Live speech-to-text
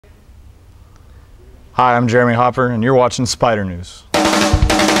Hi, I'm Jeremy Hopper, and you're watching SpyderNews.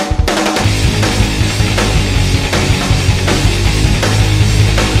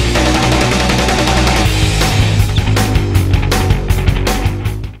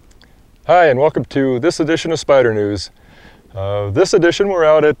 Hi, and welcome to this edition of SpyderNews. This edition we're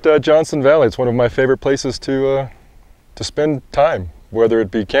out at Johnson Valley. It's one of my favorite places to spend time, whether it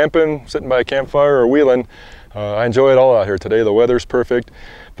be camping, sitting by a campfire, or wheeling. I enjoy it all out here today. The weather's perfect.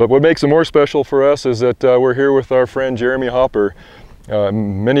 But what makes it more special for us is that we're here with our friend Jeremy Hopper.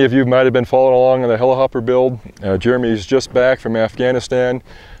 Many of you might have been following along on the helicopter build. Jeremy's just back from Afghanistan.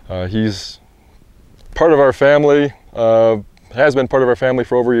 He's part of our family. Has been part of our family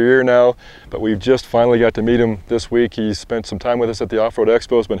for over a year now, but we've just finally got to meet him this week. He spent some time with us at the Off-Road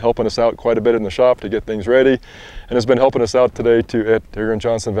Expo, has been helping us out quite a bit in the shop to get things ready, and has been helping us out today here in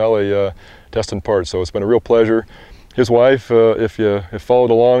Johnson Valley testing parts, so it's been a real pleasure. His wife, if you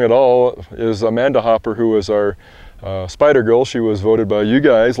followed along at all, is Amanda Hopper, who is our Spyder girl. She was voted by you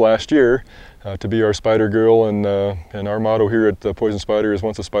guys last year to be our Spyder girl, and our motto here at Poison Spyder is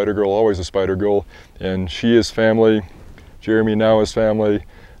once a Spyder girl, always a Spyder girl, and she is family. Jeremy now is family,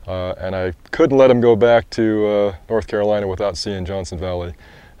 and I couldn't let him go back to North Carolina without seeing Johnson Valley.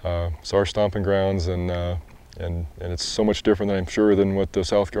 It's our stomping grounds, and it's so much different than I'm sure than what the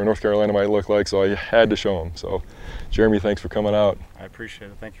North Carolina might look like, so I had to show him. So Jeremy, thanks for coming out. I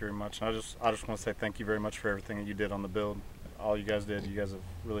appreciate it. Thank you very much. And I just want to say thank you very much for everything that you did on the build. All you guys did. You guys have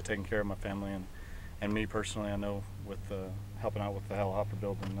really taken care of my family and me personally. I know with helping out with the helicopter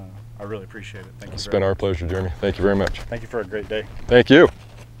build, and I really appreciate it. Thank you. It's been our pleasure, Jeremy. Thank you very much. Thank you for a great day. Thank you. You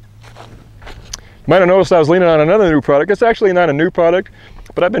might have noticed I was leaning on another new product. It's actually not a new product,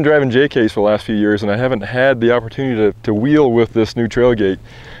 but I've been driving JKs for the last few years, and I haven't had the opportunity to wheel with this new trailgate.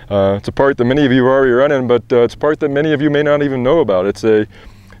 It's a part that many of you are already running, but it's a part that many of you may not even know about. It's a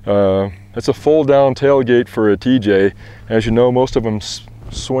fold-down tailgate for a TJ. As you know, most of them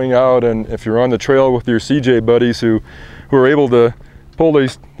swing out, and if you're on the trail with your CJ buddies who are able to pull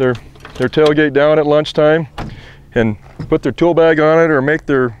their tailgate down at lunchtime and put their tool bag on it, or make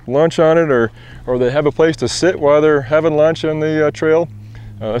their lunch on it, or they have a place to sit while they're having lunch on the trail.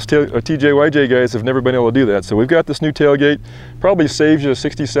 Us TJYJ guys have never been able to do that. So we've got this new tailgate. Probably saves you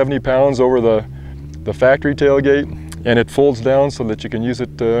 60, 70 pounds over the factory tailgate, and it folds down so that you can use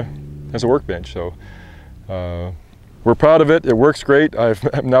it as a workbench. So we're proud of it. It works great.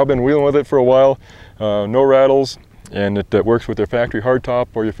 I've now been wheeling with it for a while. No rattles, and it works with your factory hardtop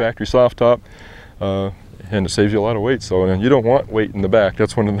or your factory soft top, and it saves you a lot of weight. So you don't want weight in the back.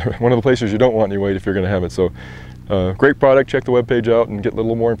 That's one of the places you don't want any weight if you're going to have it. So great product. Check the webpage out and get a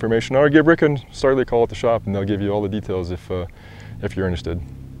little more information, or give Rick and Starley a call at the shop, and they'll give you all the details if you're interested.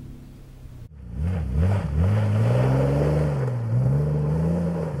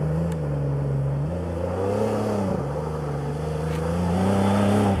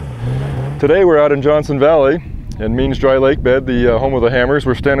 Today we're out in Johnson Valley in Means Dry Lake Bed, the home of the Hammers.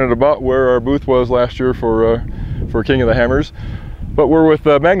 We're standing at about where our booth was last year for King of the Hammers. But we're with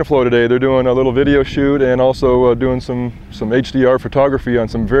Magnaflow today. They're doing a little video shoot and also doing some HDR photography on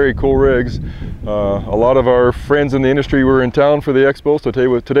some very cool rigs. A lot of our friends in the industry were in town for the expo, so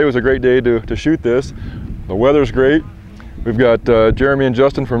today was a great day to shoot this. The weather's great. We've got Jeremy and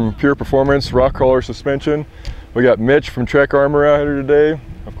Justin from Pure Performance, Rock Crawler Suspension. We got Mitch from Trek Armor out here today.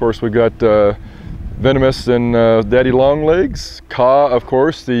 Of course, we've got Venomous and Daddy Longlegs. Ka, of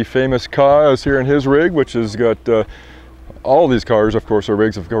course, the famous Ka is here in his rig, which has got all these cars, of course, our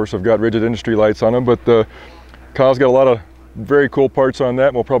rigs, of course, have got rigid industry lights on them, but Ka's got a lot of very cool parts on that,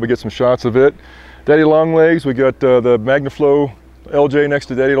 and we'll probably get some shots of it. Daddy Longlegs, we got the Magnaflow LJ next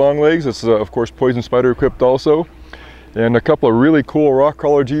to Daddy Longlegs. It's, of course, Poison Spyder equipped also. And a couple of really cool rock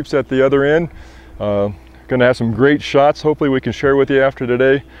crawler Jeeps at the other end. Gonna have some great shots, hopefully we can share with you after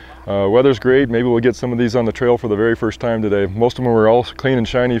today. Weather's great. Maybe we'll get some of these on the trail for the very first time today. Most of them were all clean and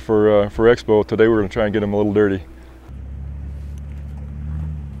shiny for Expo. Today we're gonna try and get them a little dirty.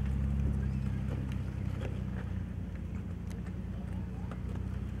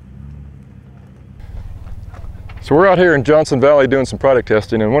 So we're out here in Johnson Valley doing some product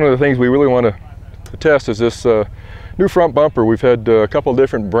testing, and one of the things we really want to test is this new front bumper. We've had a couple of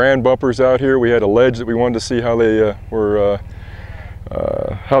different brand bumpers out here. We had a ledge that we wanted to see how they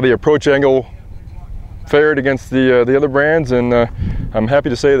how the approach angle fared against the other brands, and I'm happy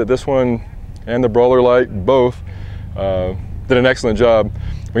to say that this one and the Brawler light both did an excellent job.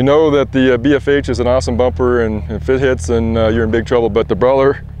 We know that the BFH is an awesome bumper, and if it hits, then you're in big trouble, but the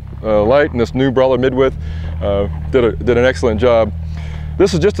Brawler light and this new Brawler mid-width did an excellent job.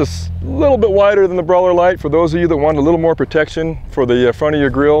 This is just a little bit wider than the Brawler light for those of you that want a little more protection for the front of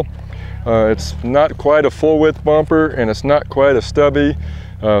your grill. It's not quite a full width bumper and it's not quite a stubby.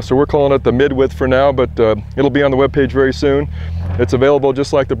 So we're calling it the mid-width for now, but it'll be on the webpage very soon. It's available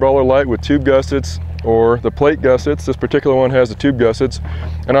just like the Brawler Light with tube gussets or the plate gussets. This particular one has the tube gussets.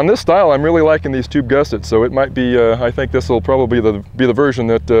 And on this style, I'm really liking these tube gussets, so it might be, I think this will probably be the version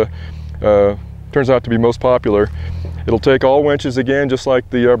that turns out to be most popular. It'll take all winches again, just like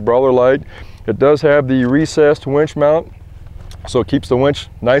the Brawler Light. It does have the recessed winch mount, so it keeps the winch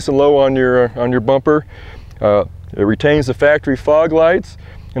nice and low on your bumper. It retains the factory fog lights,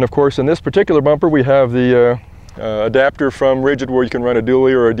 and of course in this particular bumper we have the adapter from rigid where you can run a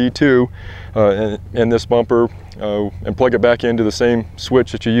dually or a D2 in this bumper and plug it back into the same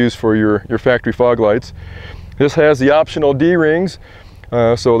switch that you use for your factory fog lights. This has the optional D-rings,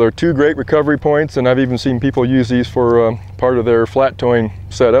 so there are 2 great recovery points, and I've even seen people use these for part of their flat towing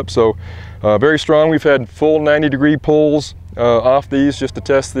setup. So very strong. We've had full 90-degree pulls off these just to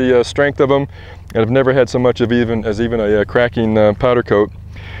test the strength of them, and I've never had so much of even a cracking powder coat.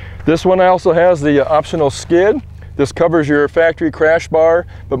 This one also has the optional skid. This covers your factory crash bar,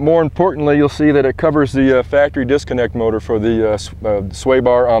 but more importantly, you'll see that it covers the factory disconnect motor for the sway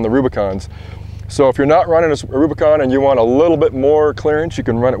bar on the Rubicons. So if you're not running a Rubicon and you want a little bit more clearance, you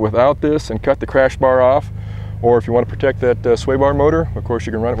can run it without this and cut the crash bar off. Or if you want to protect that sway bar motor, of course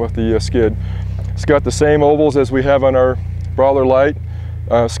you can run it with the skid. It's got the same ovals as we have on our Brawler Light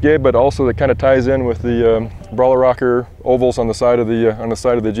skid, but also that kind of ties in with the Brawler Rocker ovals on the side of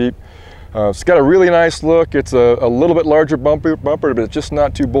the Jeep. It's got a really nice look. It's a little bit larger bumper, but it's just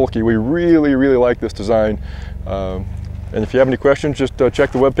not too bulky. We really like this design. And if you have any questions, just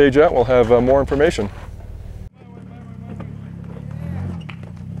check the webpage out. We'll have more information.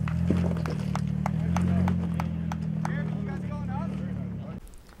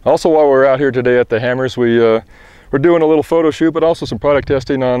 Also, while we're out here today at the Hammers, we're doing a little photo shoot, but also some product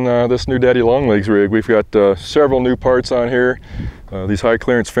testing on this new Daddy Longlegs rig. We've got several new parts on here. These high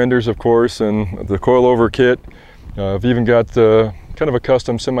clearance fenders, of course, and the coilover kit. I've even got kind of a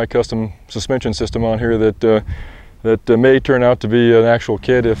custom, semi-custom suspension system on here that may turn out to be an actual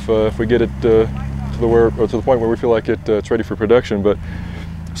kit if we get it to the point where we feel like it's ready for production. But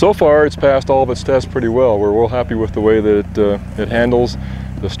so far, it's passed all of its tests pretty well. We're real happy with the way that it handles.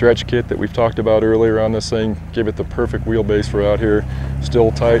 The stretch kit that we've talked about earlier on this thing gave it the perfect wheelbase for out here. Still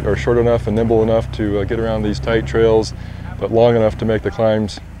tight or short enough and nimble enough to get around these tight trails, but long enough to make the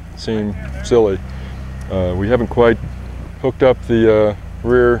climbs seem silly. We haven't quite hooked up the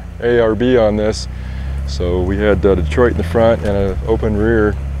rear ARB on this, so we had Detroit in the front and an open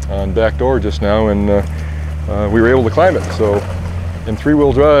rear on back door just now, and we were able to climb it. So in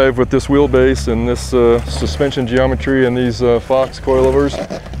 3-wheel drive with this wheelbase and this suspension geometry and these Fox coilovers,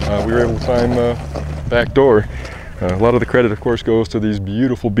 we were able to climb back door. A lot of the credit, of course, goes to these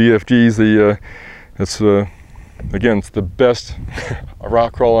beautiful BFGs. Again, it's the best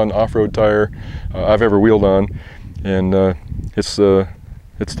rock crawling off-road tire I've ever wheeled on, and it's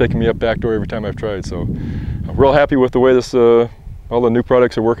taken me up back door every time I've tried. So I'm real happy with the way all the new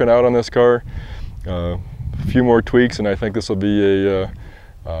products are working out on this car. A few more tweaks, and I think this will be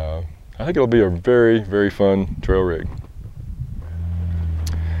I think it'll be a very fun trail rig.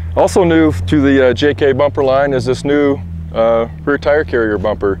 Also new to the JK bumper line is this new rear tire carrier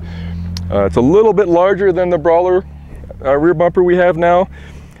bumper. It's a little bit larger than the Brawler rear bumper we have now,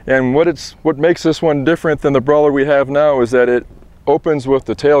 and what makes this one different than the Brawler we have now is that it opens with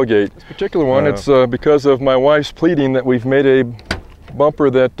the tailgate. This particular one, it's because of my wife's pleading that we've made a bumper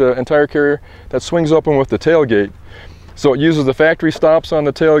and tire carrier that swings open with the tailgate. So it uses the factory stops on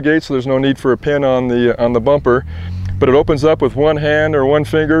the tailgate, so there's no need for a pin on the bumper, but it opens up with one hand or one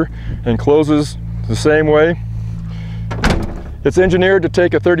finger and closes the same way. It's engineered to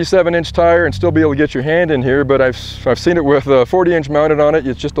take a 37-inch tire and still be able to get your hand in here, but I've seen it with a 40-inch mounted on it.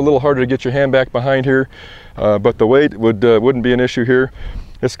 It's just a little harder to get your hand back behind here, but the weight wouldn't be an issue here.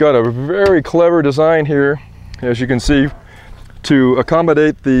 It's got a very clever design here, as you can see, to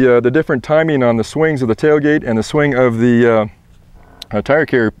accommodate the different timing on the swings of the tailgate and the swing of the tire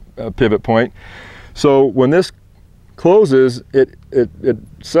carrier pivot point. So when this closes, it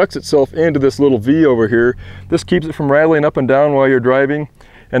sucks itself into this little V over here. This keeps it from rattling up and down while you're driving,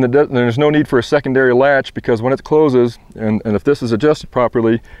 and there's no need for a secondary latch, because when it closes, and if this is adjusted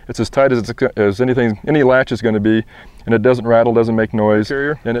properly, it's as tight as any latch is going to be, and it doesn't rattle, doesn't make noise.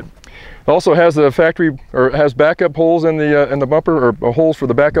 And it also has the factory, or has backup holes in the bumper, or holes for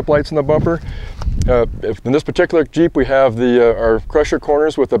the backup lights in the bumper. In this particular Jeep, we have our crusher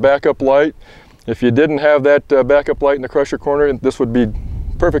corners with a backup light. If you didn't have that backup light in the crusher corner, this would be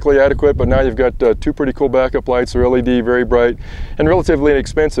perfectly adequate, but now you've got 2 pretty cool backup lights. They're LED, very bright, and relatively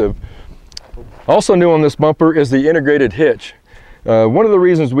inexpensive. Also new on this bumper is the integrated hitch. One of the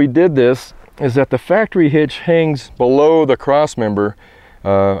reasons we did this is that the factory hitch hangs below the cross member.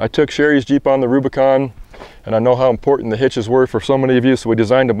 I took Sherry's Jeep on the Rubicon, and I know how important the hitches were for so many of you, so we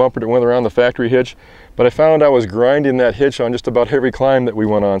designed a bumper that went around the factory hitch. But I found I was grinding that hitch on just about every climb that we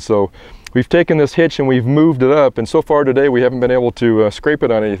went on. So we've taken this hitch and we've moved it up, and so far today we haven't been able to scrape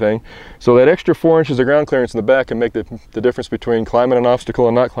it on anything. So that extra 4 inches of ground clearance in the back can make the difference between climbing an obstacle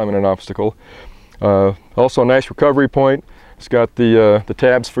and not climbing an obstacle. Also a nice recovery point. It's got the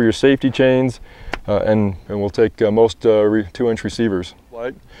tabs for your safety chains, and we'll take most 2-inch receivers.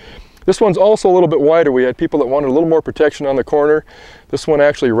 This one's also a little bit wider. We had people that wanted a little more protection on the corner. This one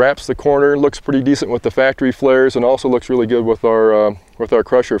actually wraps the corner, looks pretty decent with the factory flares, and also looks really good with our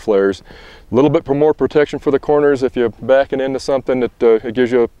crusher flares. A little bit more protection for the corners if you're backing into something. That it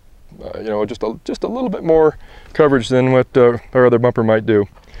gives you, just a little bit more coverage than what our other bumper might do.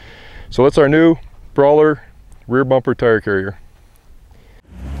 So that's our new Krawler rear bumper tire carrier.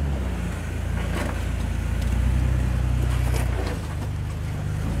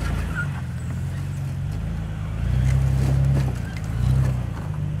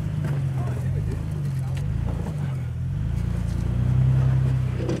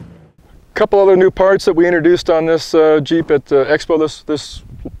 Couple other new parts that we introduced on this Jeep at Expo this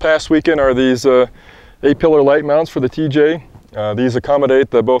past weekend are these A-pillar light mounts for the TJ. These accommodate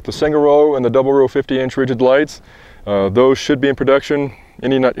both the single row and the double row 50-inch rigid lights. Those should be in production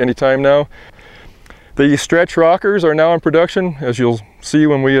any time now. The stretch rockers are now in production. As you'll see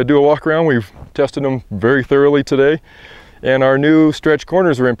when we do a walk around, we've tested them very thoroughly today. And our new stretch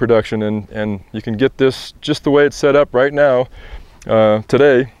corners are in production, and you can get this just the way it's set up right now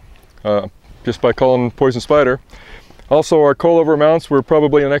today. Just by calling Poison Spyder. Also, our coilover mounts, we're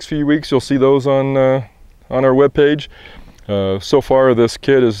probably in the next few weeks, you'll see those on our webpage. So far, this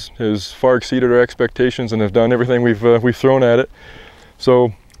kit has far exceeded our expectations and have done everything we've thrown at it.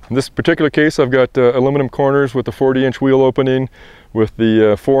 So in this particular case, I've got aluminum corners with the 40-inch wheel opening, with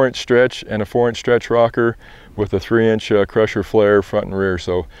the 4-inch stretch and a 4-inch stretch rocker with a 3-inch crusher flare front and rear.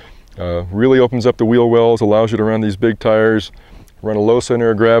 So really opens up the wheel wells, allows you to run these big tires, run a low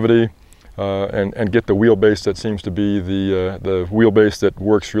center of gravity, and get the wheelbase that seems to be the wheelbase that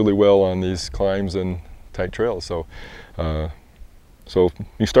works really well on these climbs and tight trails. So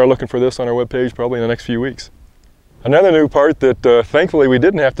you start looking for this on our webpage probably in the next few weeks. Another new part that thankfully we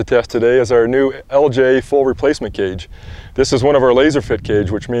didn't have to test today is our new LJ full replacement cage. This is one of our laser fit cage,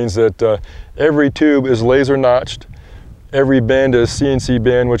 which means that every tube is laser notched. Every bend is CNC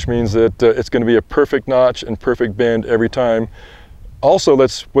bend, which means that it's going to be a perfect notch and perfect bend every time. Also,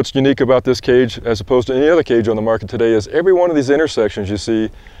 that's what's unique about this cage as opposed to any other cage on the market today, is every one of these intersections you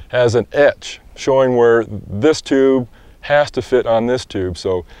see has an etch showing where this tube has to fit on this tube.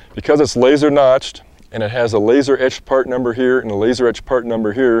 So because it's laser notched and it has a laser etched part number here and a laser etched part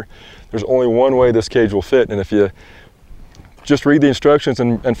number here, there's only one way this cage will fit. And if you just read the instructions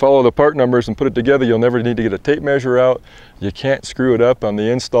and follow the part numbers and put it together, you'll never need to get a tape measure out. You can't screw it up on the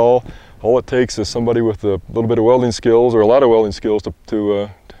install. All it takes is somebody with a little bit of welding skills or a lot of welding skills to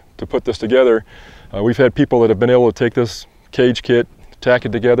put this together. We've had people that have been able to take this cage kit, tack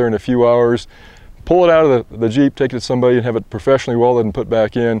it together in a few hours, pull it out of the Jeep, take it to somebody and have it professionally welded and put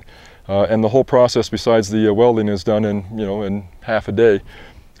back in. And the whole process besides the welding is done in half a day.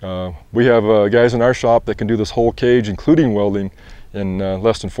 We have guys in our shop that can do this whole cage, including welding, in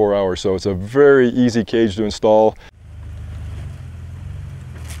less than 4 hours. So it's a very easy cage to install.